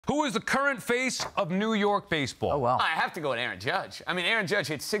Who is the current face of New York baseball? Oh, wow. I have to go with Aaron Judge. I mean, Aaron Judge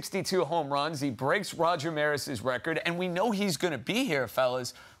hit 62 home runs. He breaks Roger Maris's record, and we know he's going to be here,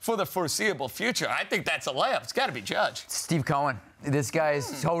 fellas, for the foreseeable future. I think that's a layup. It's got to be Judge. Steve Cohen. This guy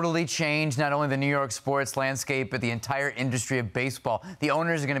has totally changed not only the New York sports landscape, but the entire industry of baseball. The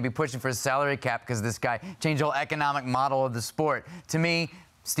owners are going to be pushing for a salary cap because this guy changed the whole economic model of the sport. To me,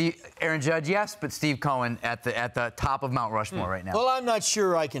 Aaron Judge, yes, but Steve Cohen at the top of Mount Rushmore right now. Well, I'm not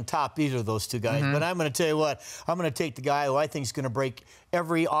sure I can top either of those two guys, but I'm going to tell you what, I'm going to take the guy who I think is going to break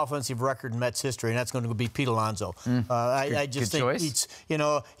every offensive record in Mets history, and that's going to be Pete Alonso. I just think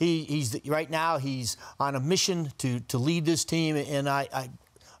he's right now he's on a mission to lead this team, and I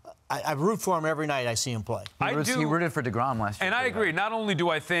root for him every night I see him play. He rooted for DeGrom last year. And I agree. Not only do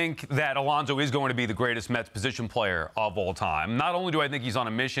I think that Alonso is going to be the greatest Mets position player of all time, not only do I think he's on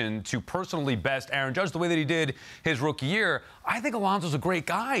a mission to personally best Aaron Judge the way that he did his rookie year, I think Alonso's a great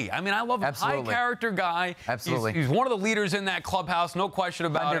guy. I mean, I love a high-character guy. Absolutely. He's one of the leaders in that clubhouse, no question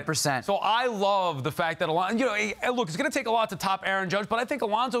about 100%. it. So I love the fact that Alonso, look, it's going to take a lot to top Aaron Judge, but I think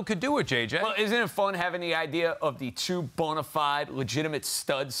Alonso could do it, JJ. Well, isn't it fun having the idea of the two bona fide, legitimate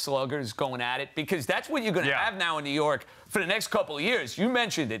stud sluggers going at it? Because that's what you're going to have now in New York for the next couple of years. You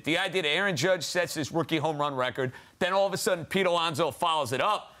mentioned it. The idea that Aaron Judge sets this rookie home run record, then all of a sudden Pete Alonso follows it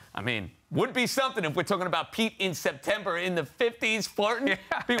up. I mean, would be something if we're talking about Pete in September in the 50s flirting.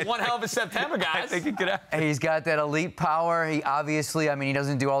 Be one hell of a September, guys. I think he could have. He's got that elite power. He obviously, I mean, he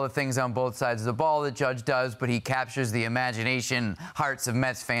doesn't do all the things on both sides of the ball that Judge does, but he captures the imagination, hearts of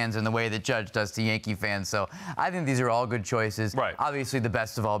Mets fans in the way that Judge does to Yankee fans. So I think these are all good choices. Right. Obviously, the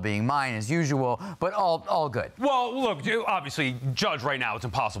best of all being mine, as usual, but all good. Well, look, obviously, Judge right now, it's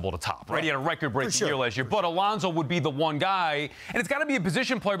impossible to top, right? He had a record-breaking year last year, but Alonso would be the one guy, and it's got to be a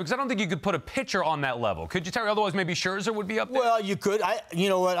position player because I don't think you could put a pitcher on that level. Could you, Terry? Otherwise, maybe Scherzer would be up there. Well, you could. You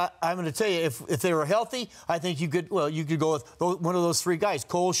know what? I'm going to tell you, if they were healthy, I think you could. Well, you could go with one of those three guys,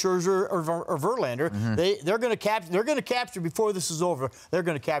 Cole, Scherzer, or Verlander. They're going to capture. They're going to capture before this is over. They're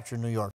going to capture New York.